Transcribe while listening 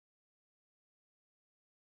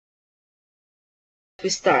we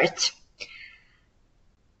start.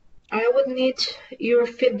 I would need your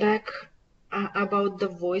feedback about the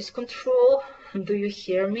voice control. Do you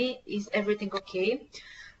hear me? Is everything okay?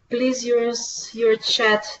 Please use your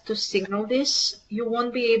chat to signal this. You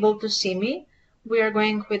won't be able to see me. We are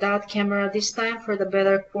going without camera this time for the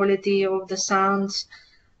better quality of the sounds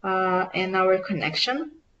and our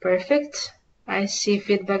connection. Perfect. I see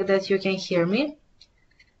feedback that you can hear me.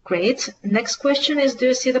 Great. Next question is, do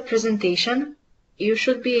you see the presentation? You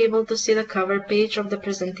should be able to see the cover page of the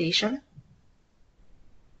presentation.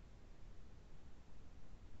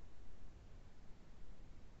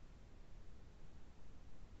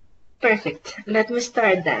 Perfect. Let me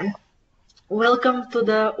start then. Welcome to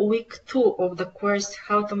the week 2 of the course,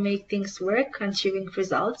 How to Make Things Work, Achieving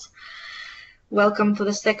Results. Welcome to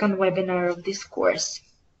the second webinar of this course.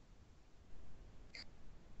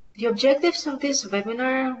 The objectives of this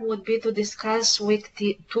webinar would be to discuss week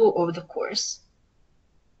 2 of the course.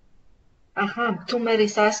 Tumer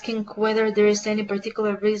is asking whether there is any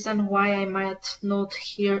particular reason why I might not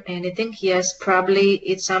hear anything. Yes, probably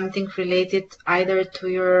it's something related either to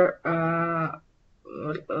your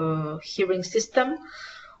hearing system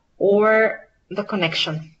or the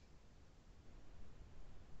connection.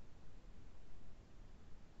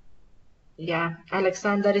 Yeah,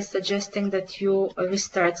 Alexander is suggesting that you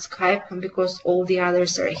restart Skype because all the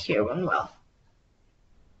others are hearing well.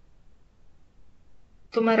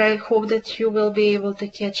 Tumer, I hope that you will be able to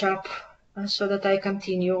catch up so that I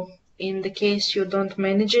continue. In the case you don't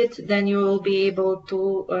manage it, then you will be able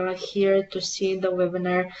to hear to see the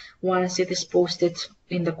webinar once it is posted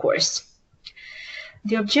in the course.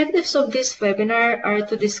 The objectives of this webinar are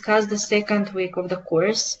to discuss the second week of the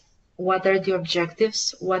course. What are the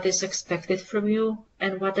objectives, what is expected from you,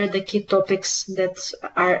 and what are the key topics that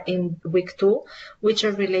are in week 2, which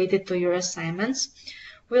are related to your assignments.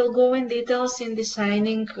 We'll go in details in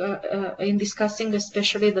discussing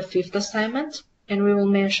especially the 5th assignment, and we will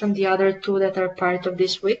mention the other 2 that are part of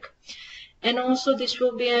this week. And also this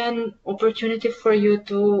will be an opportunity for you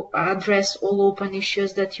to address all open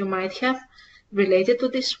issues that you might have related to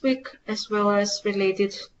this week, as well as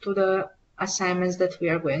related to the assignments that we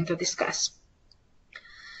are going to discuss.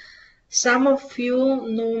 Some of you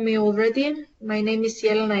know me already. My name is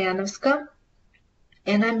Jelena Janovska,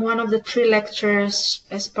 and I'm one of the 3 lecturers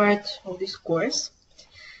as part of this course.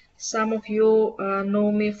 Some of you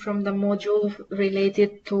know me from the module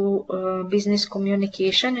related to business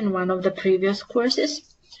communication in one of the previous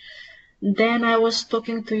courses. Then I was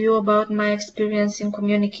talking to you about my experience in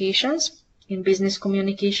communications, in business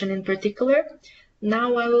communication in particular.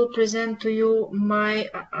 Now I will present to you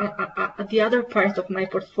the other part of my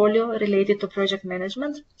portfolio related to project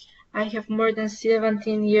management. I have more than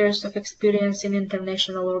 17 years of experience in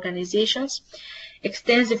international organizations,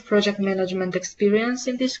 extensive project management experience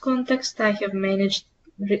in this context. I have managed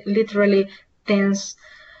literally tens,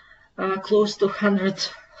 close to 100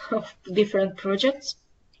 of different projects.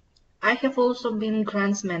 I have also been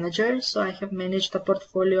grants manager, so I have managed a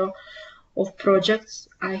portfolio of projects.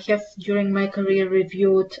 I have, during my career,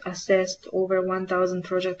 reviewed, assessed over 1,000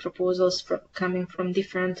 project proposals coming from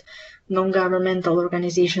different non-governmental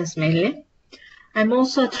organizations mainly. I'm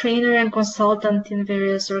also a trainer and consultant in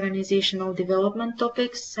various organizational development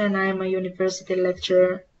topics, and I'm a university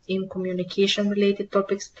lecturer in communication-related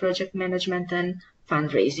topics, project management, and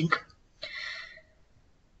fundraising.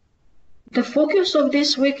 The focus of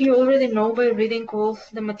this week you already know by reading all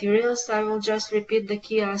the materials. I will just repeat the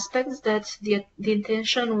key aspects that the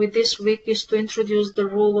intention with this week is to introduce the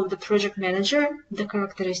role of the project manager, the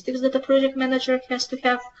characteristics that the project manager has to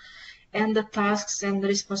have, and the tasks and the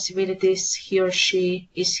responsibilities he or she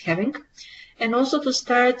is having, and also to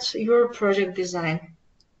start your project design.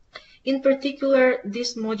 In particular,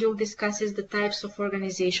 this module discusses the types of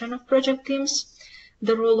organization of project teams,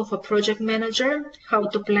 the role of a project manager, how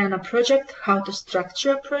to plan a project, how to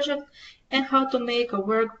structure a project, and how to make a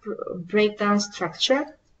work breakdown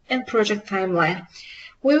structure and project timeline.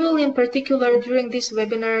 We will in particular during this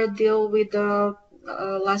webinar deal with the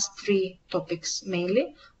last 3 topics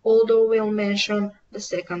mainly, although we'll mention the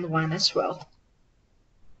second one as well.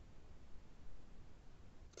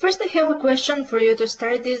 First, I have a question for you to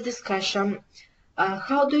start this discussion.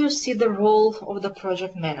 How do you see the role of the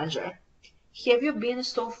project manager? Have you been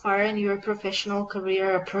so far in your professional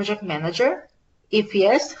career a project manager? If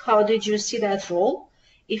yes, how did you see that role?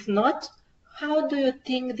 If not, how do you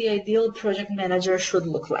think the ideal project manager should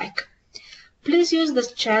look like? Please use the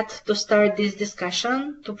chat to start this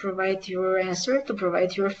discussion, to provide your answer, to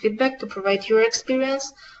provide your feedback, to provide your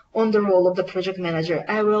experience on the role of the project manager.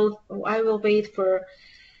 I will wait for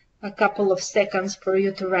a couple of seconds for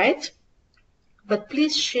you to write. but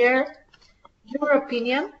please share your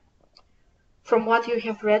opinion from what you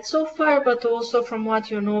have read so far, but also from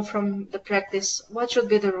what you know from the practice. What should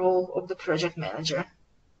be the role of the project manager?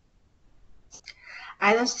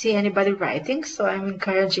 I don't see anybody writing, so I'm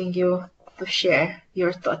encouraging you to share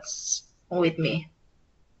your thoughts with me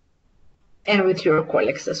and with your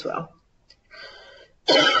colleagues as well.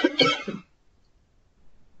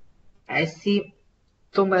 I see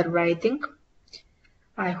Tomer writing.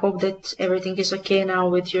 I hope that everything is okay now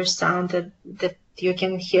with your sound, that you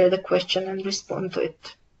can hear the question and respond to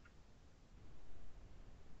it.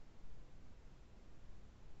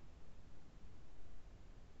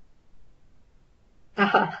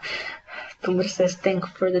 Tomer says, thank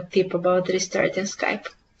you for the tip about restarting Skype.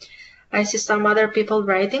 I see some other people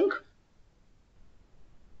writing.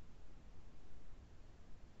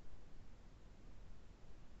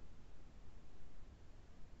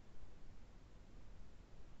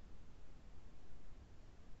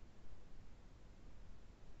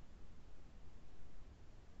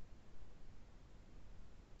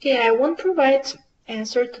 Okay, I won't provide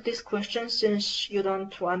answer to this question since you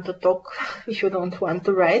don't want to talk, you don't want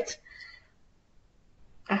to write.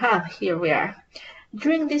 Here we are.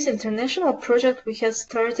 During this international project we had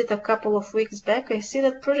started a couple of weeks back, I see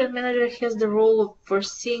that project manager has the role of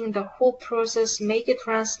foreseeing the whole process, make it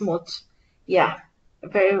run smooth. Yeah,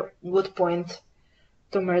 very good point,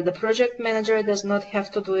 Tomer. The project manager does not have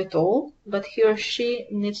to do it all, but he or she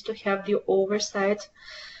needs to have the oversight,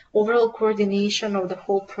 overall coordination of the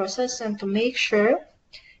whole process, and to make sure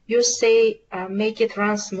you say make it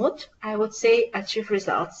run smooth, I would say achieve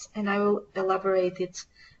results, and I will elaborate it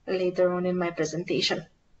later on in my presentation.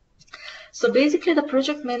 So basically the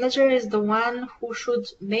project manager is the one who should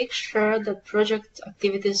make sure that project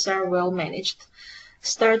activities are well managed,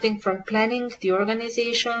 starting from planning, the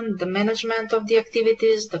organization, the management of the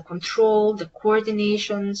activities, the control, the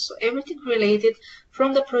coordination, so everything related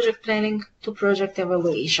from the project planning to project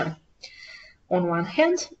evaluation on one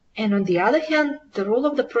hand. And on the other hand, the role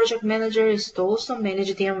of the project manager is to also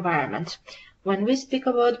manage the environment. When we speak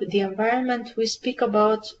about the environment, we speak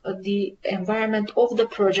about the environment of the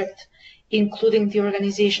project, including the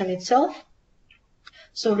organization itself.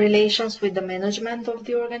 So relations with the management of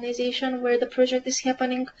the organization where the project is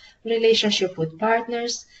happening, relationship with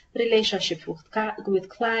partners, relationship with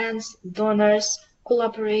clients, donors,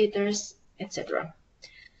 collaborators, etc.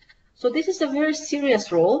 So this is a very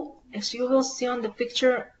serious role. As you will see on the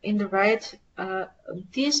picture in the right,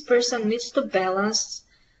 this person needs to balance,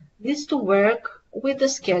 needs to work with the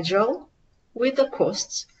schedule, with the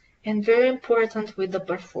costs, and very important, with the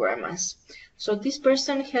performance. So this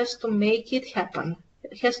person has to make it happen,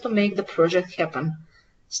 has to make the project happen,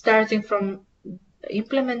 starting from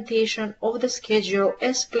implementation of the schedule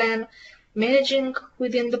as planned, managing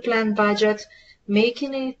within the planned budget,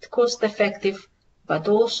 making it cost effective, but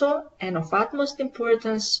also, and of utmost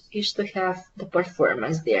importance, is to have the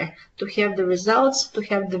performance there, to have the results, to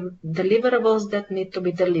have the deliverables that need to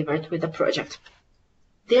be delivered with the project.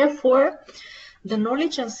 Therefore, the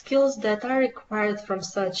knowledge and skills that are required from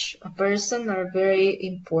such a person are very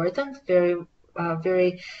important,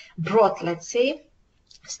 very broad, let's say,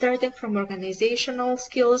 starting from organizational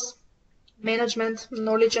skills, management,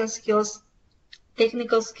 knowledge and skills,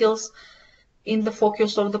 technical skills, in the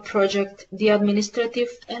focus of the project, the administrative,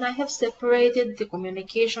 and I have separated the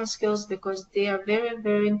communication skills because they are very,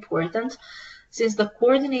 very important. Since the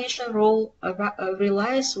coordination role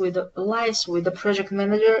lies with the project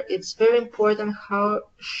manager, it's very important how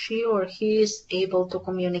she or he is able to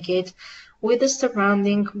communicate with the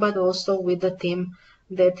surrounding, but also with the team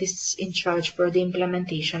that is in charge for the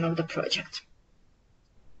implementation of the project.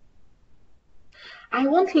 I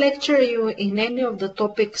won't lecture you in any of the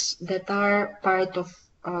topics that are part of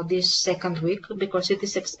this second week, because it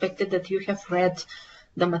is expected that you have read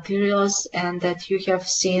the materials and that you have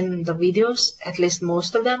seen the videos, at least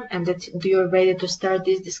most of them, and that you're ready to start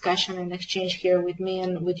this discussion and exchange here with me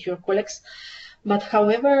and with your colleagues. But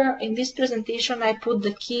however, in this presentation, I put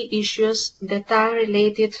the key issues that are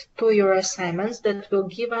related to your assignments that will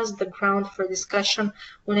give us the ground for discussion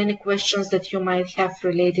on any questions that you might have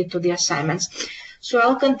related to the assignments. So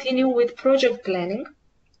I'll continue with project planning.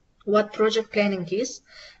 What project planning is?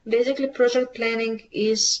 Basically, project planning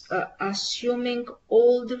is assuming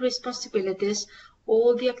all the responsibilities,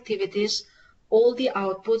 all the activities, all the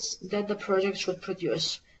outputs that the project should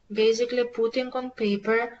produce. Basically, putting on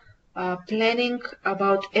paper, planning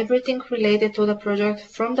about everything related to the project,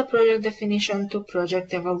 from the project definition to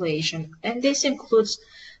project evaluation. And this includes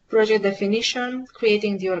project definition,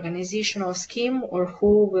 creating the organizational scheme or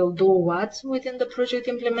who will do what within the project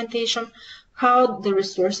implementation, how the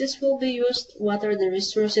resources will be used, what are the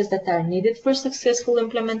resources that are needed for successful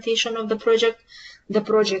implementation of the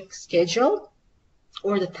project schedule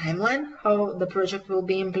or the timeline, how the project will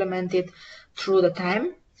be implemented through the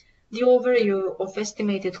time, the overview of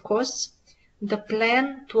estimated costs, the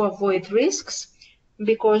plan to avoid risks,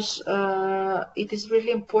 because it is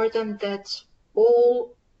really important that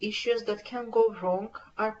all issues that can go wrong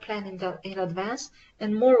are planned in advance,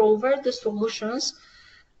 and moreover the solutions,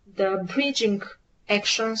 the bridging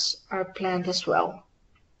actions are planned as well.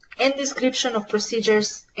 And description of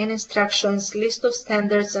procedures and instructions, list of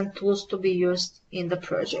standards and tools to be used in the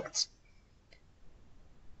project.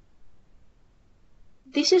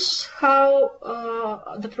 This is how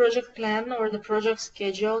the project plan or the project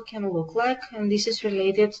schedule can look like, and this is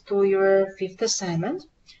related to your 5th assignment.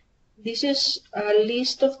 This is a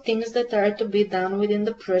list of things that are to be done within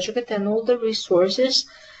the project and all the resources,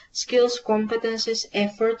 skills, competencies,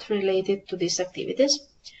 effort related to these activities.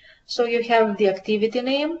 So you have the activity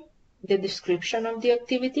name, the description of the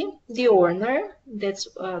activity, the owner, that's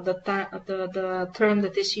the term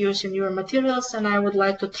that is used in your materials, and I would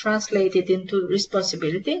like to translate it into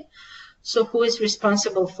responsibility. So who is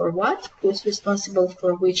responsible for what? Who is responsible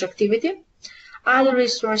for which activity? Other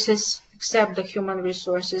resources except the human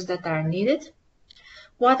resources that are needed.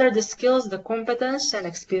 What are the skills, the competence and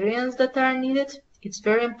experience that are needed? It's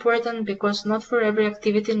very important because not for every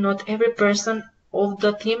activity, not every person of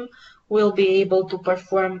the team will be able to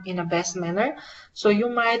perform in a best manner. So you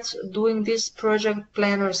might, doing this project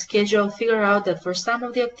plan or schedule, figure out that for some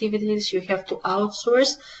of the activities you have to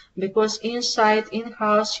outsource because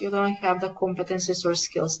in-house, you don't have the competencies or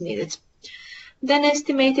skills needed. Then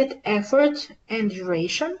estimated effort and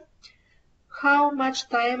duration. How much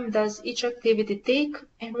time does each activity take,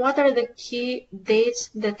 and what are the key dates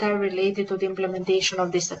that are related to the implementation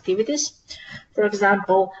of these activities? For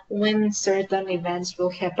example, when certain events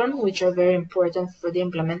will happen, which are very important for the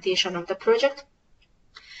implementation of the project.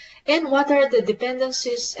 And what are the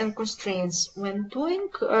dependencies and constraints when doing?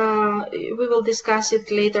 We will discuss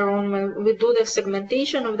it later on when we do the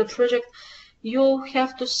segmentation of the project. You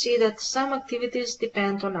have to see that some activities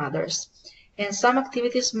depend on others. And some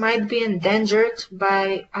activities might be endangered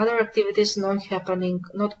by other activities not happening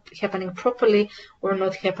properly, or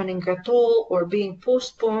not happening at all, or being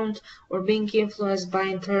postponed, or being influenced by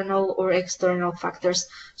internal or external factors.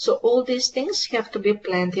 So all these things have to be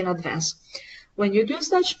planned in advance. When you do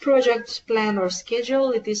such project plan or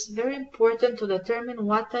schedule, it is very important to determine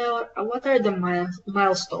what are the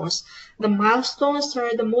milestones. The milestones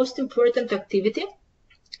are the most important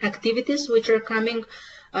activities which are coming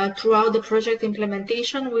throughout the project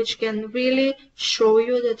implementation, which can really show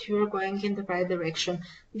you that you're going in the right direction.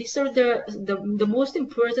 These are the most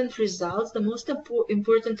important results, the most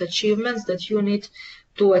important achievements that you need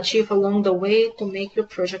to achieve along the way to make your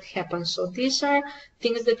project happen. So these are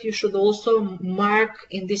things that you should also mark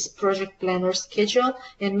in this project plan or schedule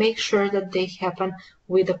and make sure that they happen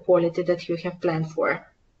with the quality that you have planned for.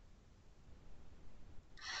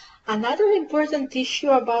 Another important issue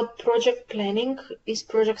about project planning is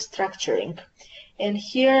project structuring. And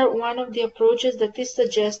here, one of the approaches that is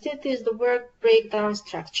suggested is the work breakdown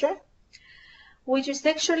structure, which is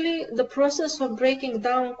actually the process of breaking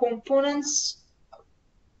down components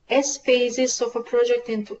as phases of a project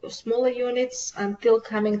into smaller units until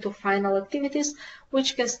coming to final activities,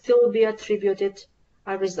 which can still be attributed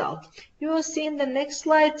a result. You will see in the next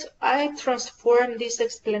slide, I transform this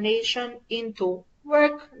explanation into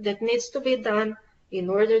work that needs to be done in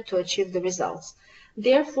order to achieve the results.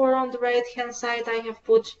 Therefore, on the right-hand side, I have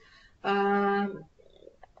put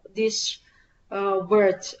this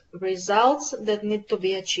word results that need to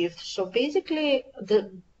be achieved. So basically,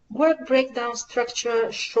 the work breakdown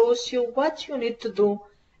structure shows you what you need to do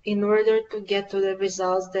in order to get to the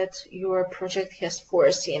results that your project has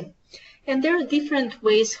foreseen. And there are different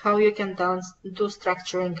ways how you can do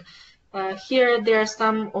structuring. Here, there are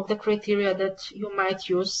some of the criteria that you might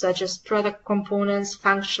use, such as product components,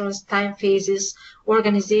 functions, time phases,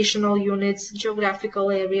 organizational units,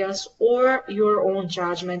 geographical areas, or your own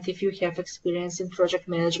judgment if you have experience in project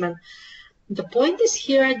management. The point is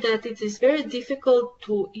here that it is very difficult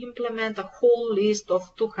to implement a whole list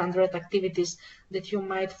of 200 activities that you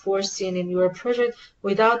might foresee in your project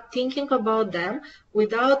without thinking about them,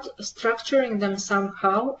 without structuring them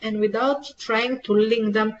somehow, and without trying to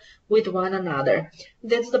link them with one another.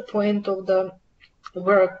 That's the point of the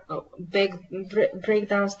work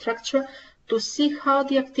breakdown structure, to see how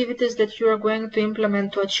the activities that you are going to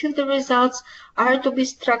implement to achieve the results are to be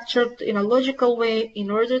structured in a logical way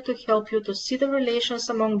in order to help you to see the relations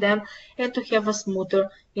among them and to have a smoother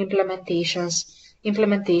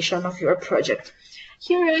implementation of your project.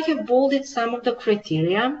 Here I have bolded some of the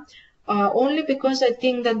criteria only because I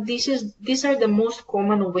think that these are the most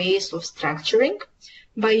common ways of structuring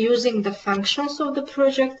by using the functions of the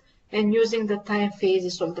project and using the time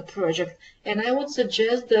phases of the project. And I would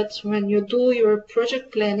suggest that when you do your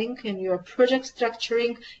project planning and your project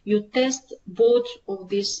structuring, you test both of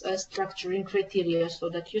these structuring criteria so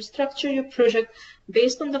that you structure your project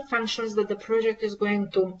based on the functions that the project is going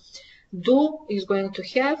to do, is going to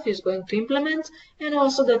have, is going to implement, and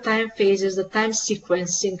also the time phases, the time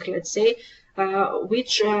sequencing, let's say,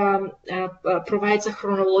 which provides a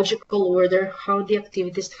chronological order how the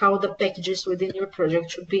activities, how the packages within your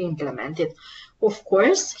project should be implemented. Of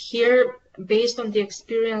course, here, based on the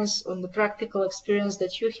experience, on the practical experience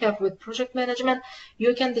that you have with project management,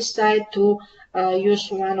 you can decide to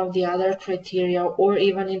use one of the other criteria or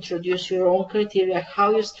even introduce your own criteria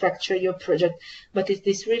how you structure your project. But it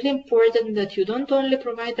is really important that you don't only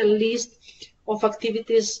provide a list of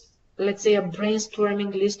activities, let's say a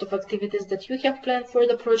brainstorming list of activities that you have planned for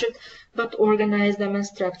the project, but organize them and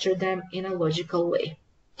structure them in a logical way.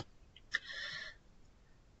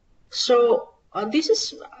 So this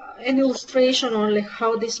is an illustration only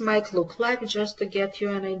how this might look like, just to get you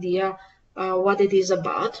an idea what it is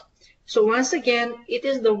about. So once again, it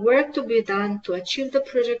is the work to be done to achieve the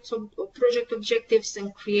project objectives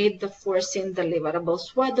and create the foreseen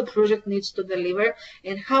deliverables, what the project needs to deliver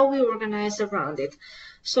and how we organize around it.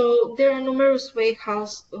 So there are numerous ways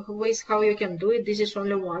how you can do it. This is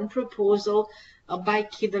only one proposal by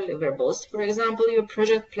key deliverables. For example, your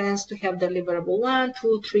project plans to have deliverable 1,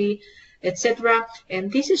 2, 3, etc.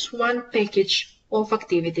 And this is one package of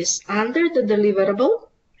activities. Under the deliverable,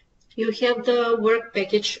 you have the work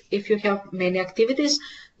package. If you have many activities,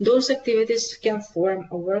 those activities can form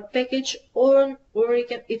a work package, or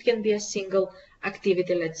it can be a single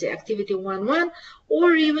activity, let's say activity 1.1,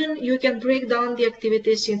 or even you can break down the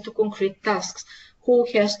activities into concrete tasks. Who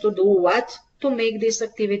has to do what to make this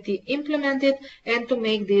activity implemented and to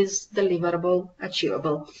make this deliverable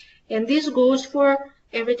achievable. And this goes for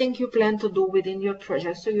everything you plan to do within your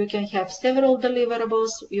project. So you can have several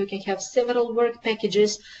deliverables, you can have several work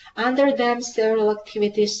packages, under them several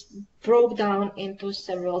activities broke down into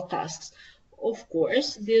several tasks. Of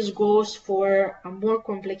course, this goes for more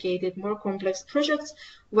complicated, more complex projects,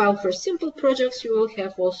 while for simple projects you will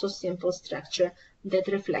have also simple structure that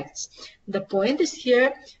reflects. The point is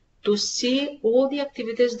here to see all the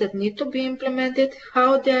activities that need to be implemented,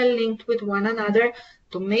 how they are linked with one another,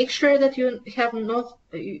 to make sure that you have not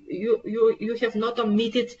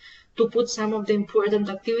omitted to put some of the important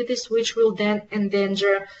activities which will then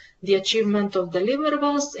endanger the achievement of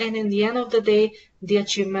deliverables and in the end of the day the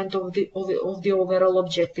achievement of the overall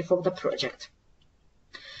objective of the project.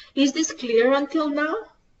 Is this clear until now?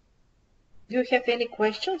 Do you have any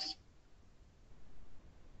questions?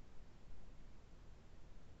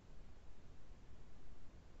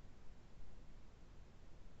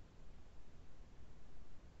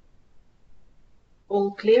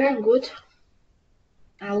 All clear? Good.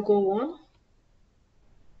 I'll go on.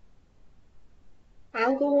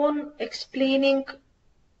 I'll go on explaining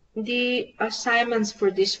the assignments for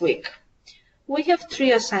this week. We have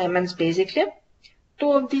 3 assignments basically.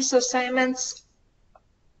 2 of these assignments,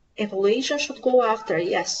 evaluation should go after.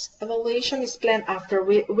 Yes, evaluation is planned after.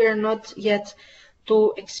 We're not yet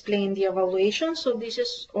to explain the evaluation, so this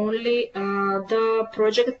is only the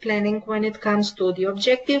project planning when it comes to the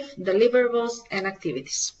objective, deliverables, and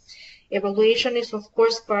activities. Evaluation is of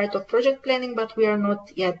course part of project planning, but we are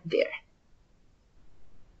not yet there.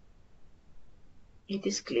 It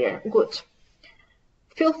is clear. Good.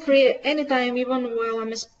 Feel free anytime, even while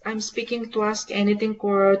I'm speaking, to ask anything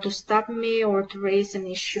or to stop me or to raise an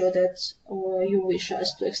issue that you wish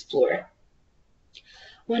us to explore.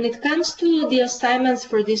 When it comes to the assignments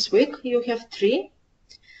for this week, you have 3.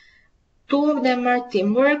 2 of them are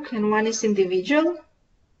teamwork and 1 is individual.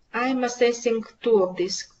 I'm assessing 2 of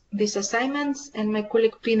these assignments and my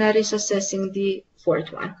colleague Pinar is assessing the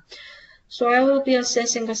 4th one. So I will be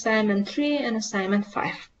assessing assignment 3 and assignment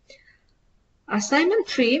 5. Assignment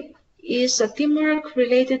 3 is a teamwork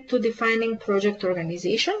related to defining project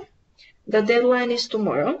organization. The deadline is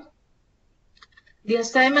tomorrow. The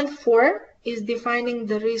assignment 4 is defining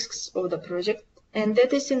the risks of the project, and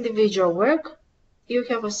that is individual work. You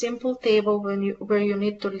have a simple table where you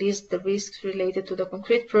need to list the risks related to the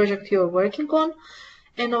concrete project you are working on,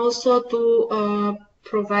 and also to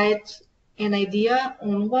provide an idea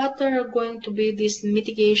on what are going to be these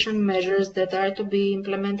mitigation measures that are to be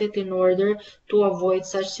implemented in order to avoid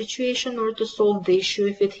such situation or to solve the issue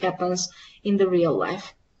if it happens in the real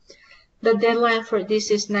life. The deadline for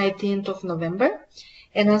this is 19th of November.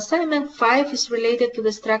 And assignment 5 is related to the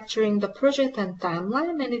structuring the project and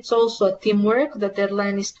timeline, and it's also a teamwork. The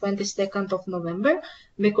deadline is 22nd of November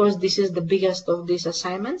because this is the biggest of these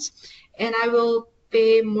assignments. And I will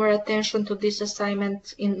pay more attention to this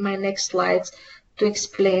assignment in my next slides to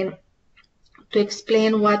explain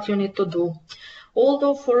what you need to do.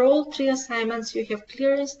 Although for all 3 assignments you have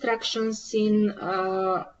clear instructions in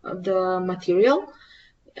the material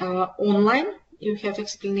online, you have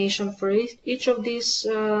explanation for each of these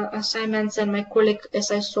assignments, and my colleague, as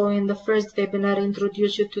I saw in the first webinar,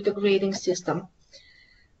 introduced you to the grading system.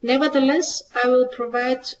 Nevertheless, I will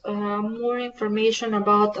provide more information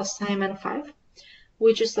about assignment 5,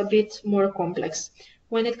 which is a bit more complex.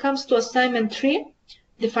 When it comes to assignment 3,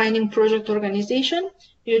 defining project organization,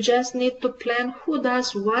 you just need to plan who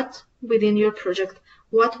does what within your project.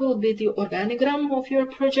 What will be the organigram of your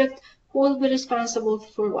project? Who will be responsible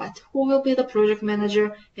for what? Who will be the project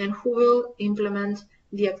manager and who will implement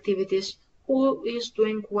the activities? Who is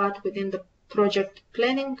doing what within the project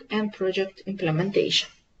planning and project implementation?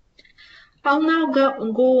 I'll now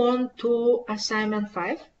go on to assignment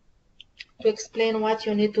 5 to explain what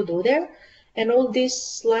you need to do there. And all these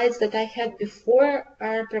slides that I had before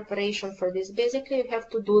are preparation for this. Basically, you have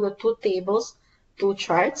to do the 2 tables, 2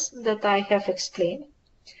 charts that I have explained.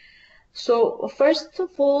 So first of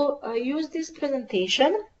all, use this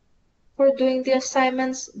presentation for doing the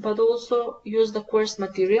assignments, but also use the course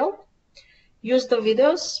material, use the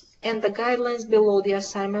videos and the guidelines below the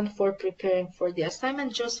assignment for preparing for the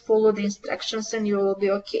assignment. Just follow the instructions and you will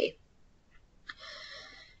be okay.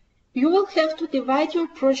 You will have to divide your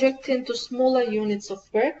project into smaller units of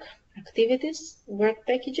work, activities, work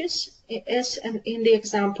packages, as in the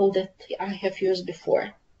example that I have used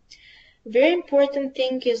before. Very important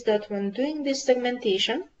thing is that when doing this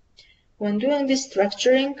segmentation, when doing this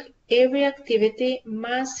structuring, every activity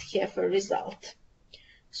must have a result.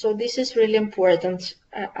 So this is really important.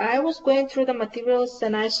 I was going through the materials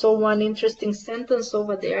and I saw one interesting sentence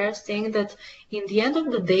over there saying that in the end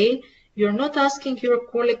of the day, you're not asking your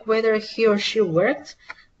colleague whether he or she worked,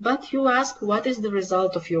 but you ask what is the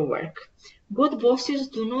result of your work. Good bosses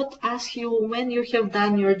do not ask you when you have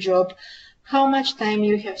done your job, how much time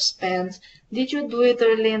you have spent, did you do it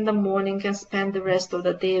early in the morning and spend the rest of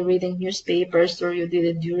the day reading newspapers, or you did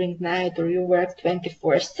it during night, or you worked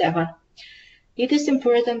 24/7. It is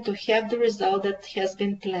important to have the result that has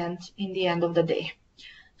been planned in the end of the day.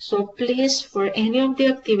 So please, for any of the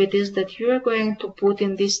activities that you are going to put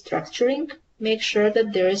in this structuring, make sure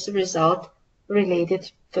that there is a result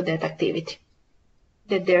related to that activity,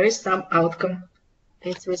 that there is some outcome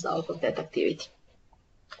as a result of that activity.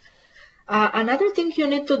 Another thing you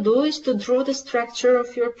need to do is to draw the structure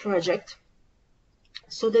of your project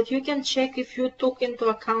so that you can check if you took into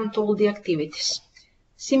account all the activities.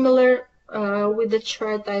 Similar with the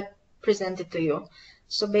chart I presented to you.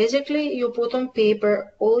 So basically, you put on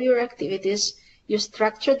paper all your activities, you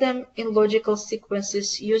structure them in logical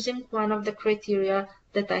sequences using one of the criteria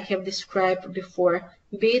that I have described before,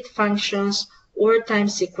 be it functions or time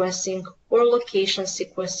sequencing or location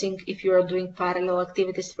sequencing. If you are doing parallel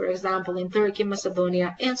activities, for example, in Turkey,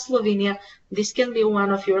 Macedonia, and Slovenia, this can be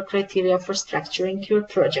one of your criteria for structuring your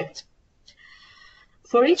project.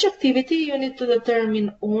 For each activity, you need to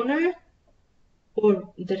determine owner,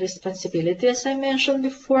 or the responsibility, as I mentioned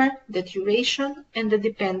before, the duration, and the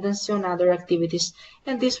dependency on other activities.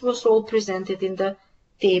 And this was all presented in the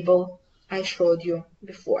table I showed you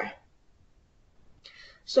before.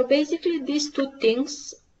 So basically, these 2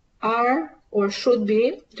 things are or should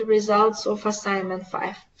be the results of assignment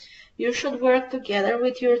 5. You should work together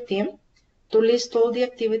with your team to list all the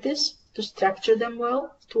activities, to structure them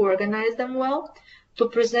well, to organize them well, to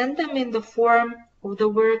present them in the form of the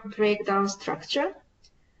work breakdown structure.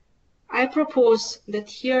 I propose that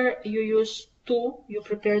here you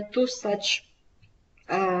prepare 2 such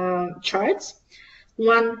charts,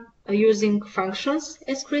 one using functions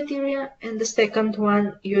as criteria and the second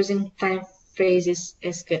one using time phrases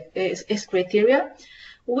as criteria,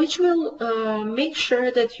 which will make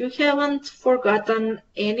sure that you haven't forgotten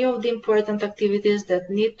any of the important activities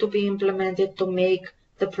that need to be implemented to make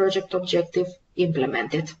the project objective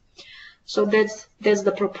implemented. So that's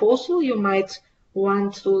the proposal. You might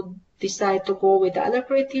want to decide to go with other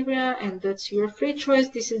criteria, and that's your free choice.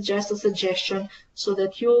 This is just a suggestion so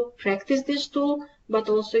that you practice this tool, but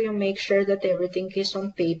also you make sure that everything is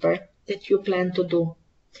on paper that you plan to do.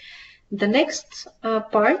 The next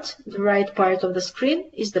part, the right part of the screen,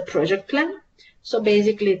 is the project plan. So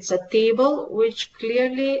basically it's a table which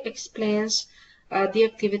clearly explains the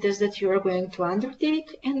activities that you are going to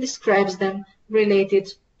undertake and describes them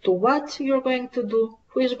related to what you're going to do,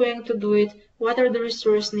 who is going to do it, what are the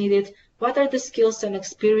resources needed, what are the skills and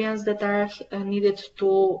experience that are needed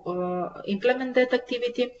to implement that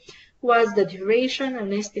activity, what's the duration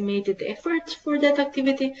and estimated effort for that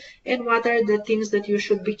activity, and what are the things that you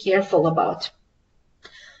should be careful about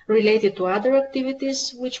related to other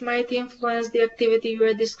activities which might influence the activity you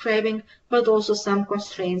are describing, but also some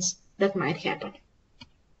constraints that might happen.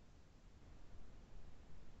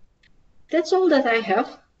 That's all that I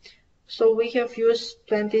have. So we have used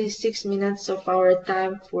 26 minutes of our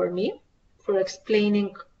time for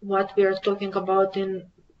explaining what we are talking about in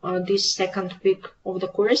this second week of the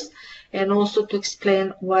course, and also to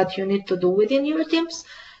explain what you need to do within your teams.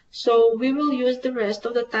 So we will use the rest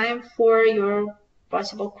of the time for your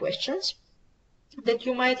possible questions that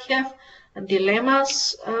you might have,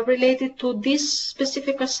 dilemmas related to these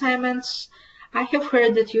specific assignments. I have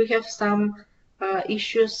heard that you have some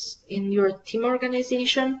issues in your team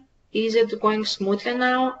organization. Is it going smoothly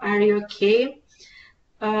now? Are you okay?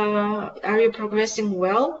 Are you progressing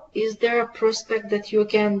well? Is there a prospect that you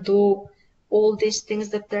can do all these things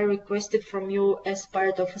that are requested from you as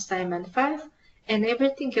part of assignment 5, and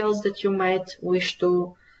everything else that you might wish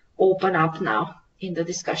to open up now in the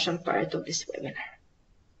discussion part of this webinar?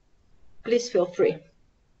 Please feel free.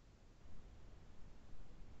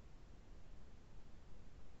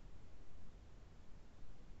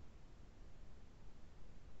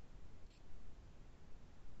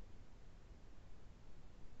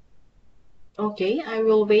 Okay, I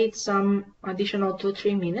will wait some additional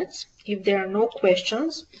 2-3 minutes. If there are no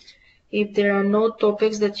questions, if there are no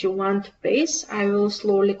topics that you want to raise, I will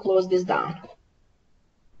slowly close this down.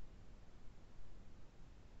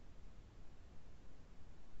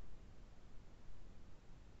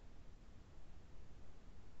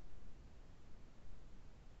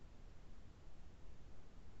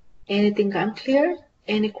 Anything unclear?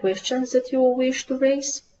 Any questions that you wish to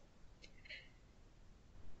raise?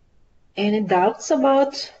 Any doubts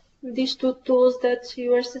about these two tools that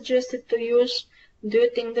you are suggested to use? Do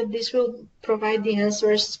you think that this will provide the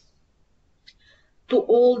answers to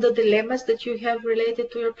all the dilemmas that you have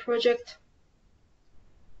related to your project?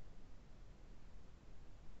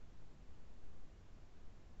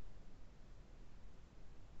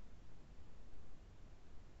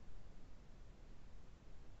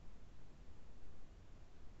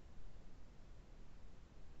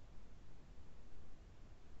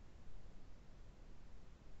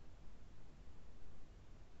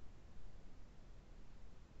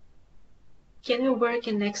 Can you work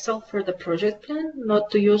in Excel for the project plan,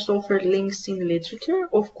 not to use offered links in literature?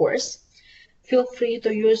 Of course. Feel free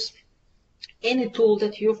to use any tool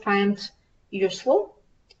that you find useful,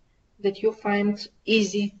 that you find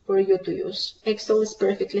easy for you to use. Excel is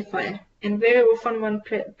perfectly fine. And very often when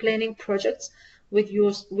planning projects, we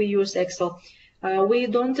use Excel. We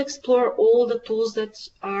don't explore all the tools that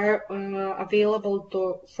are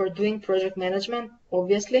available for doing project management,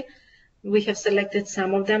 obviously. We have selected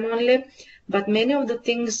some of them only, but many of the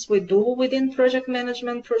things we do within project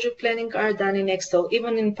management, project planning are done in Excel,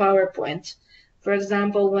 even in PowerPoint. For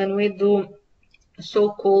example, when we do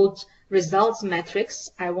so-called results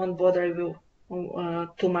metrics, I won't bother you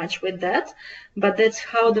too much with that, but that's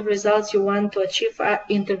how the results you want to achieve are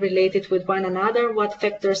interrelated with one another, what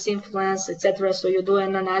factors influence, etc. So you do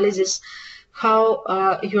an analysis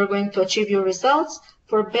how you're going to achieve your results.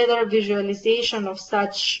 For better visualization of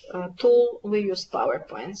such tool, we use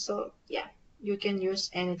PowerPoint. So yeah, you can use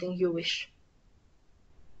anything you wish.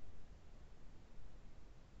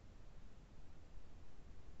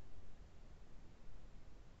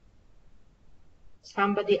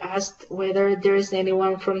 Somebody asked whether there is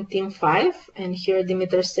anyone from Team 5, and here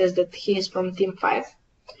Dimitar says that he is from Team 5.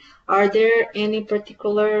 Are there any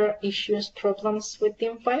particular issues, problems with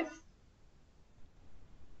Team 5?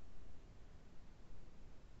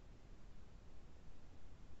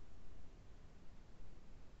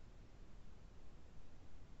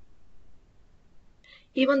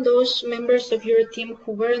 Even those members of your team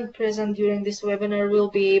who weren't present during this webinar will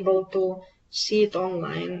be able to see it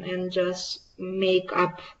online and just make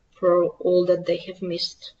up for all that they have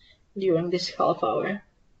missed during this half hour.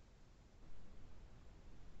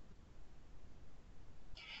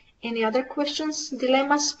 Any other questions,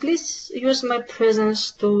 dilemmas? Please use my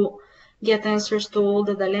presence to get answers to all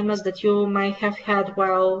the dilemmas that you might have had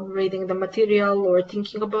while reading the material or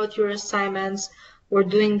thinking about your assignments or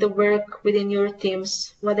doing the work within your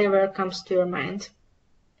teams, whatever comes to your mind.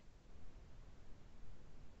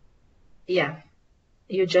 yeah,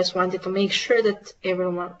 you just wanted to make sure that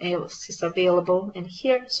everyone else is available and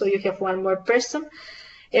here, so you have one more person.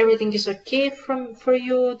 Everything is okay for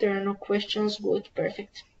you, there are no questions. Good,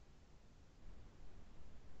 perfect.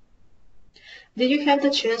 Did you have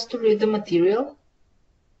the chance to read the material?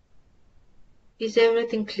 Is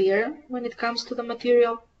everything clear when it comes to the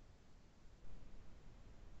material?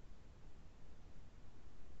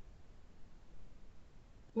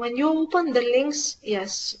 When you open the links,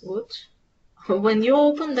 yes, good. When you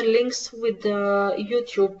open the links with the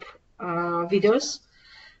YouTube videos,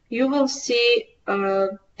 you will see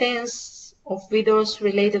tens of videos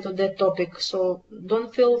related to that topic. So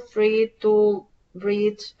don't feel free to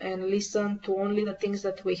read and listen to only the things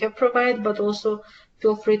that we have provided, but also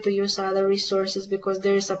feel free to use other resources because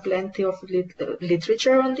there is a plenty of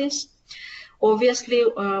literature on this. Obviously,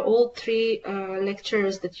 all three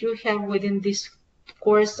lecturers that you have within this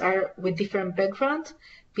course are with different background.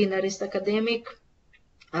 Pinar is academic,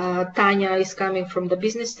 Tanya is coming from the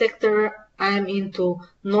business sector. I'm into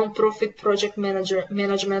non-profit project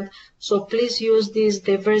management. So please use this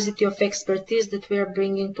diversity of expertise that we are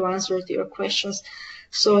bringing to answer to your questions.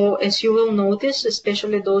 So as you will notice,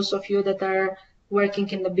 especially those of you that are working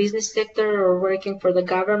in the business sector or working for the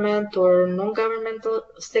government or non-governmental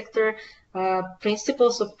sector,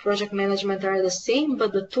 principles of project management are the same,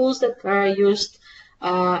 but the tools that are used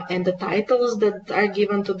and the titles that are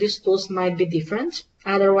given to these tools might be different.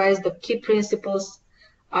 Otherwise, the key principles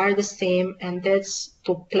are the same, and that's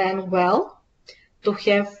to plan well, to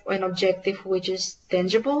have an objective which is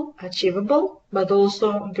tangible, achievable, but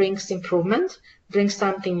also brings improvement, brings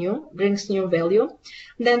something new, brings new value.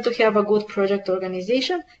 Then to have a good project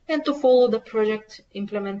organization and to follow the project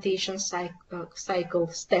implementation cycle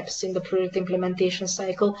steps in the project implementation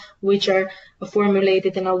cycle, which are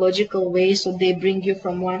formulated in a logical way, so they bring you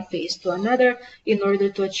from one phase to another in order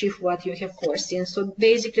to achieve what you have foreseen. So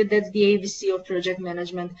basically that's the ABC of project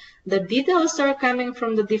management. The details are coming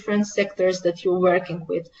from the different sectors that you're working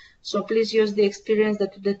with. So please use the experience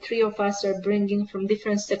that the three of us are bringing from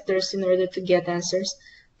different sectors in order to get answers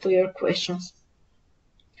to your questions.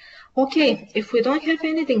 Okay, if we don't have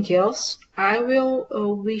anything else, I will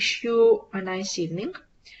wish you a nice evening.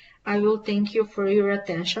 I will thank you for your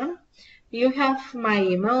attention. You have my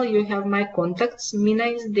email, you have my contacts. Mina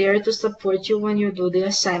is there to support you when you do the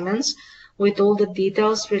assignments with all the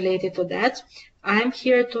details related to that. I'm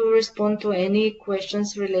here to respond to any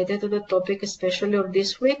questions related to the topic, especially of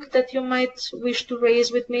this week, that you might wish to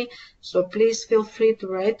raise with me. So please feel free to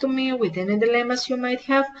write to me with any dilemmas you might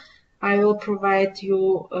have. I will provide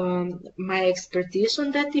you my expertise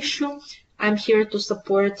on that issue. I'm here to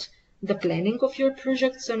support the planning of your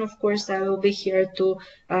projects, and of course I will be here to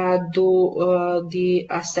do the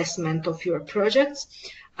assessment of your projects.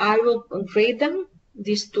 I will grade them,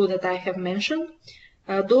 these two that I have mentioned.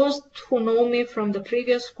 Those who know me from the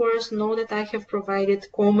previous course know that I have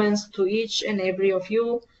provided comments to each and every of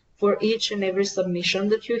you for each and every submission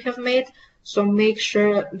that you have made. So be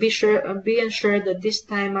ensured that this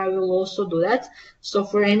time I will also do that. So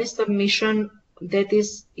for any submission that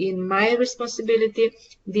is in my responsibility,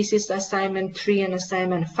 this is assignment 3 and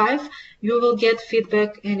assignment 5, you will get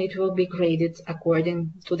feedback and it will be graded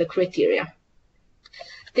according to the criteria.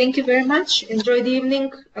 Thank you very much. Enjoy the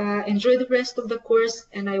evening, enjoy the rest of the course,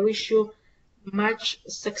 and I wish you much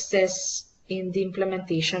success in the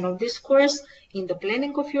implementation of this course, in the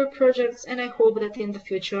planning of your projects, and I hope that in the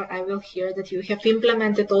future I will hear that you have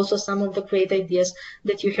implemented also some of the great ideas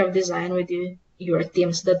that you have designed with your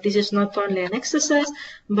teams, that this is not only an exercise,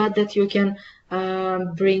 but that you can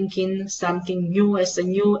bring in something new as a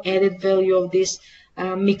new added value of these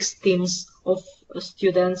mixed teams of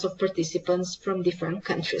students, of participants from different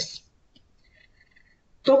countries.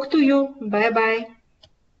 Talk to you. Bye-bye.